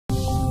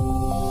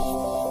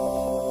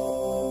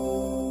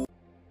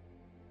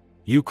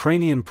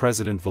Ukrainian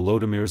President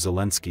Volodymyr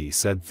Zelenskyy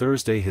said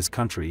Thursday his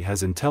country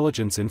has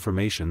intelligence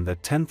information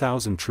that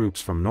 10,000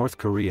 troops from North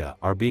Korea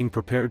are being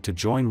prepared to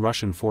join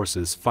Russian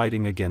forces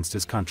fighting against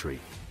his country.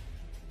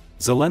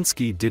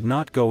 Zelenskyy did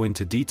not go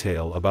into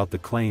detail about the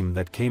claim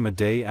that came a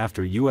day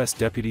after U.S.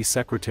 Deputy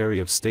Secretary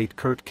of State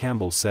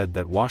Campbell said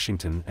that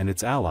Washington and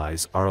its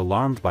allies are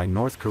alarmed by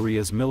North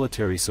Korea's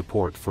military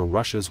support for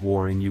Russia's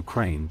war in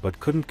Ukraine but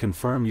couldn't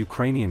confirm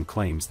Ukrainian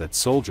claims that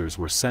soldiers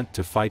were sent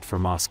to fight for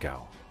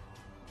Moscow.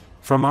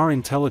 From our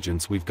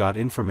intelligence we've got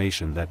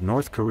information that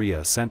North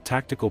Korea sent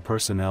tactical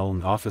personnel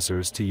and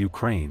officers to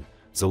Ukraine,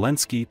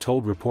 Zelenskyy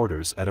told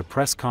reporters at a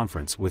press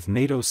conference with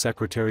NATO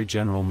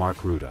Secretary-General Mark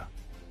Rutte.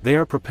 They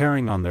are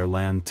preparing on their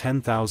land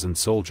 10,000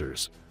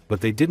 soldiers, but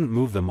they didn't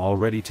move them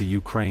already to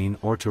Ukraine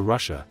or to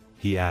Russia,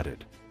 he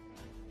added.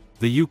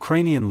 The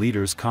Ukrainian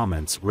leader's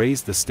comments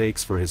raised the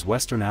stakes for his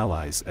Western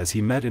allies as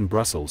he met in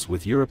Brussels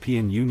with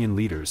European Union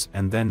leaders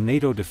and then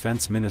NATO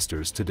defense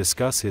ministers to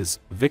discuss his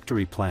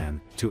victory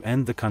plan to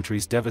end the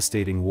country's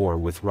devastating war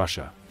with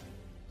Russia.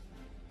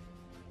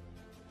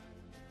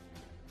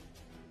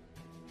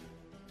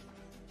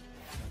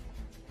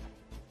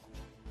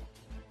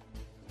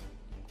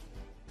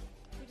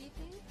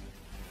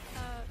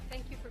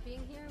 Thank you for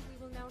being here. We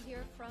will now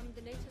hear from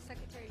the NATO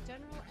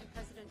Secretary-General and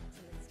President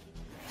Zelensky.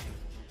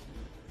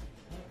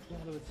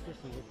 Hello, it's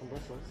Kristen from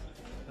Brussels.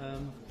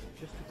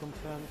 Just to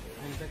confirm,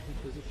 I'm back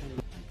in position.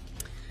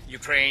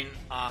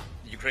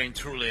 Ukraine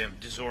truly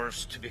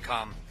deserves to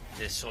become,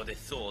 so they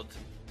thought,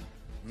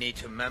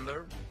 NATO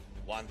member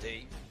one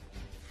day,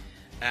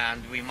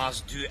 and we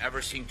must do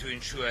everything to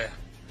ensure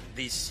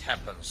this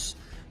happens.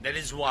 That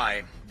is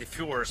why the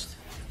first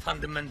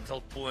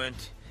fundamental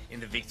point in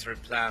the victory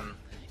plan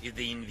is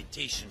the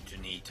invitation to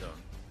NATO.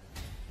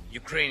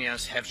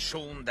 Ukrainians have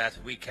shown that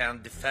we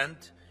can defend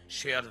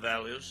shared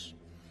values,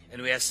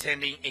 and we are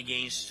standing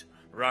against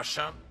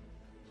Russia,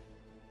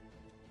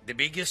 the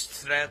biggest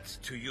threat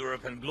to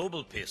Europe and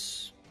global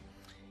peace.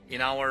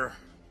 In our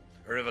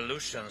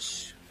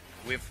revolutions,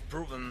 we've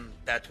proven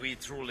that we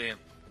truly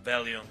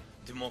value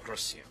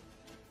democracy.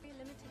 Very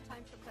limited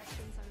time for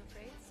questions, I'm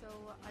afraid, so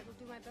I will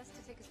do my best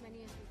to take as many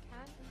as we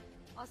can.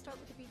 I'll start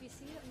with the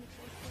BBC on the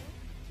fourth floor.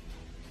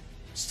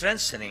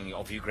 Strengthening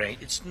of Ukraine,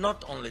 it's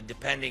not only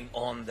depending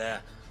on the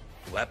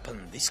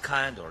weapon, this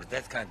kind or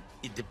that kind,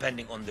 it's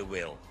depending on the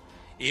will.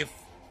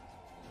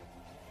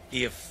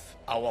 If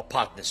our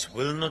partners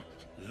will not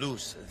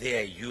lose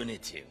their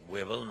unity,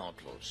 we will not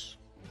lose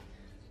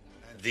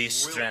this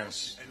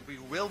strength. And we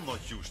will not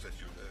use that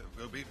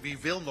unity. We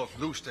will not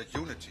lose that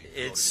unity.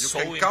 It's you so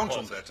can count on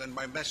important. that. And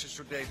my message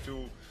today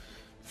to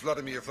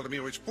Vladimir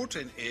Vladimirovich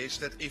Putin is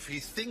that if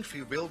he thinks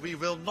we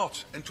will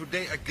not. And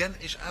today again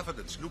is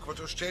evidence. Look what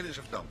the Australians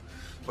have done,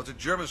 what the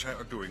Germans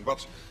are doing,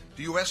 what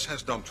the US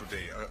has done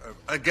today.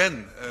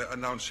 Again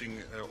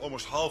announcing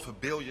almost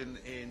 $500 million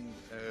in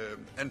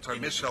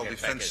anti-missile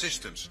defense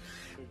systems.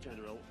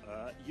 General,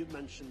 you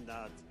mentioned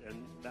that,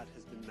 and that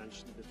has been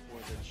mentioned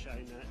before, that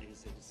China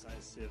is a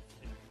decisive...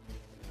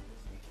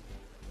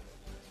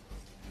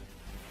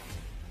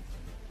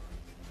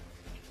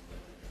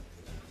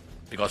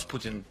 Because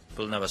Putin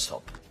will never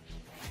stop.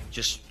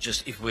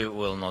 Just if we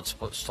will not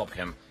stop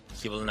him,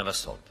 he will never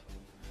stop.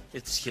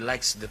 He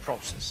likes the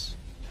process.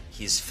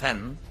 He's a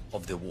fan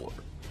of the war.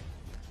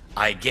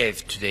 I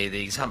gave today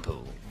the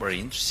example, very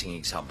interesting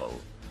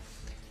example,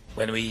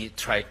 when we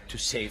tried to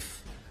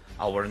save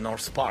our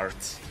north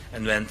part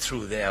and went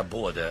through their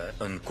border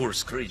in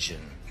Kursk region.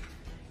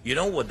 You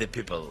know what the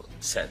people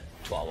said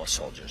to our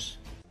soldiers?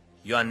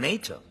 You are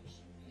NATO.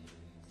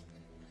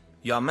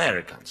 You are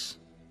Americans.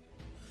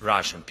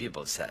 Russian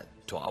people said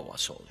to our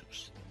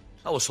soldiers.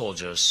 Our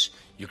soldiers,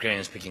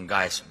 Ukrainian-speaking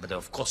guys, but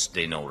of course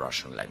they know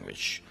Russian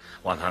language,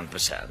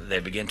 100%. They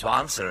began to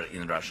answer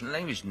in Russian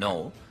language.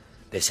 No,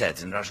 they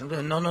said in Russian,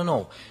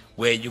 no,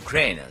 we're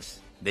Ukrainians.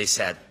 They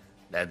said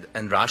that,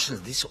 and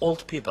Russians, these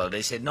old people,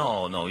 they said,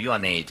 no, you are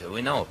NATO.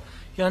 We know,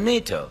 you are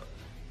NATO.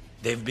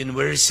 They've been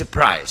very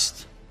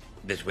surprised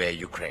that we're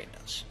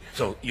Ukrainians.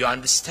 So you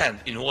understand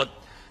in what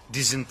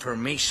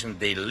disinformation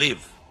they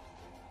live.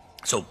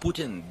 So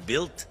Putin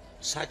built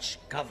such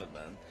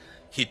government,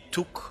 he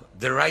took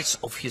the rights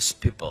of his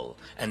people,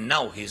 and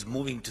now he's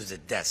moving to the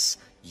death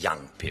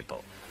young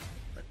people.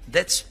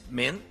 That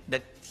means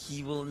that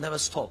he will never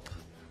stop.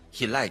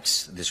 He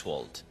likes this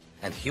world,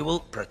 and he will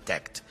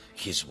protect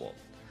his world.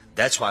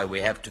 That's why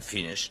we have to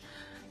finish,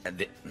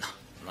 and no,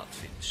 not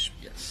finish,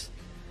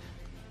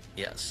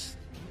 yes.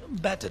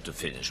 Better to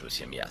finish with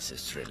him, yes,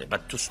 it's really,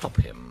 but to stop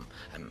him,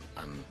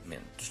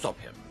 to stop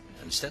him,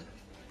 understand?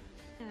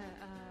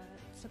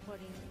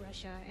 Supporting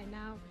Russia, and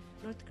now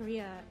North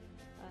Korea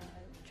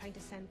trying to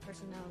send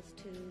personnel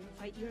to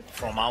fight your...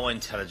 From our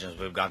intelligence,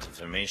 we've got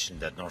information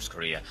that North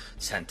Korea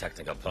sent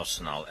technical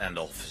personnel and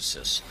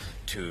officers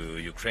to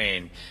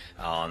Ukraine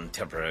on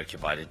temporary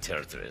occupied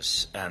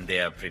territories, and they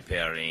are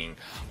preparing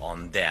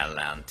on their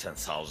land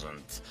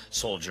 10,000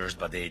 soldiers,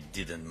 but they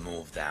didn't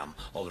move them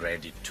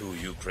already to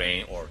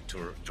Ukraine or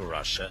to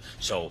Russia.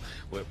 So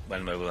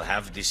when we will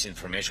have this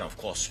information, of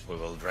course, we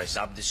will raise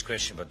up this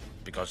question, but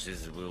because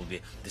this will be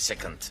the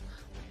second,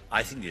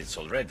 I think it's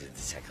already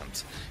the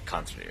second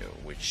country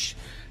which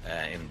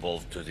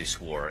involved to this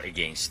war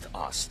against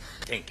us.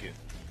 Thank you.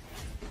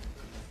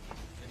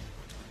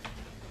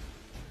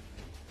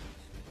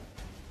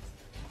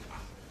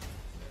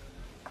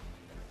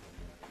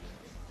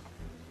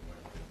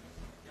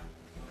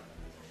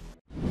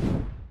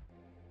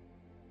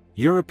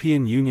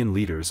 European Union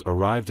leaders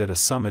arrived at a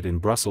summit in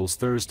Brussels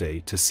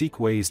Thursday to seek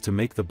ways to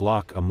make the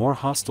bloc a more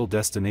hostile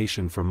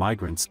destination for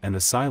migrants and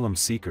asylum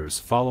seekers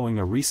following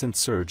a recent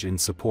surge in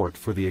support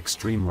for the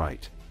extreme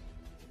right.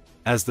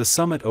 As the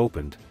summit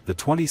opened, the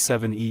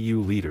 27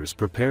 EU leaders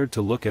prepared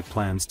to look at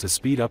plans to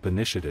speed up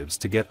initiatives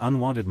to get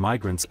unwanted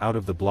migrants out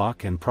of the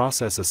bloc and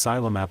process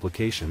asylum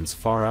applications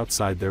far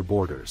outside their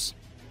borders.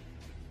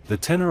 The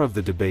tenor of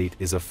the debate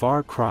is a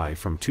far cry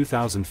from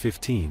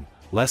 2015,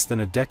 less than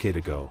a decade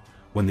ago,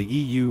 when the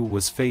EU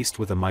was faced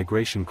with a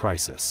migration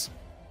crisis.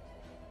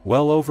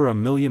 Well over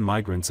 1 million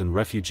migrants and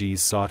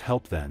refugees sought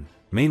help then,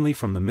 mainly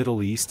from the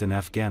Middle East and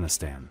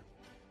Afghanistan.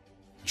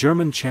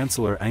 German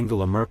Chancellor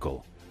Angela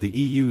Merkel, the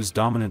EU's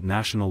dominant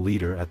national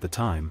leader at the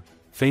time,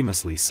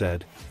 famously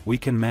said, "We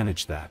can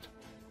manage that."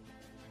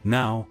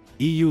 Now,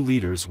 EU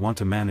leaders want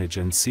to manage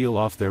and seal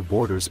off their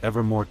borders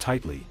ever more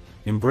tightly,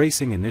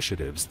 embracing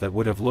initiatives that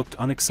would have looked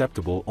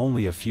unacceptable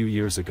only a few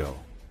years ago.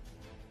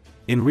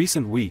 In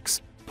recent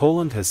weeks,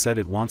 Poland has said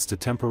it wants to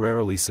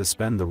temporarily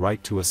suspend the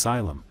right to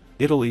asylum.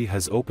 Italy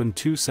has opened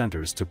 2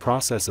 centers to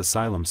process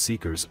asylum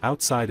seekers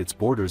outside its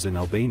borders in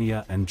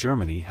Albania, and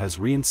Germany has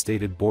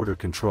reinstated border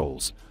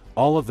controls,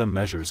 all of them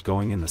measures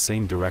going in the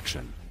same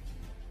direction.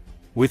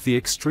 With the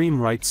extreme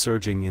right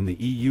surging in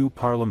the EU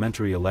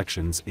parliamentary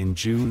elections in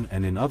June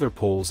and in other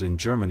polls in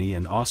Germany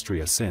and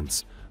Austria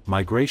since,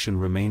 migration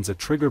remains a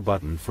trigger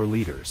button for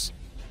leaders.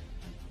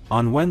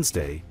 On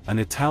Wednesday, an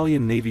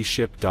Italian Navy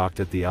ship docked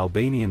at the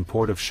Albanian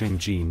port of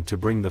Shëngjin to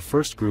bring the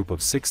first group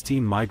of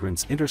 16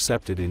 migrants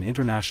intercepted in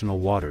international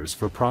waters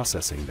for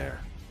processing there.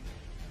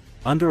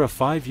 Under a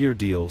 5-year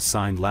deal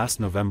signed last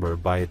November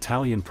by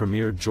Italian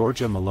Premier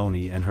Giorgia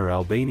Meloni and her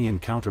Albanian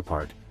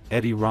counterpart,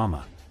 Edi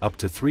Rama, up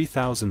to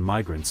 3,000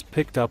 migrants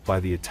picked up by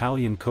the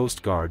Italian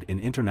Coast Guard in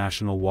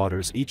international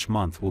waters each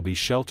month will be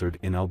sheltered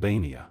in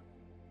Albania.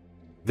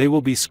 They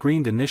will be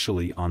screened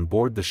initially on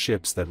board the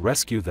ships that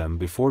rescue them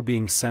before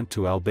being sent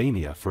to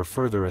Albania for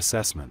further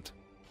assessment.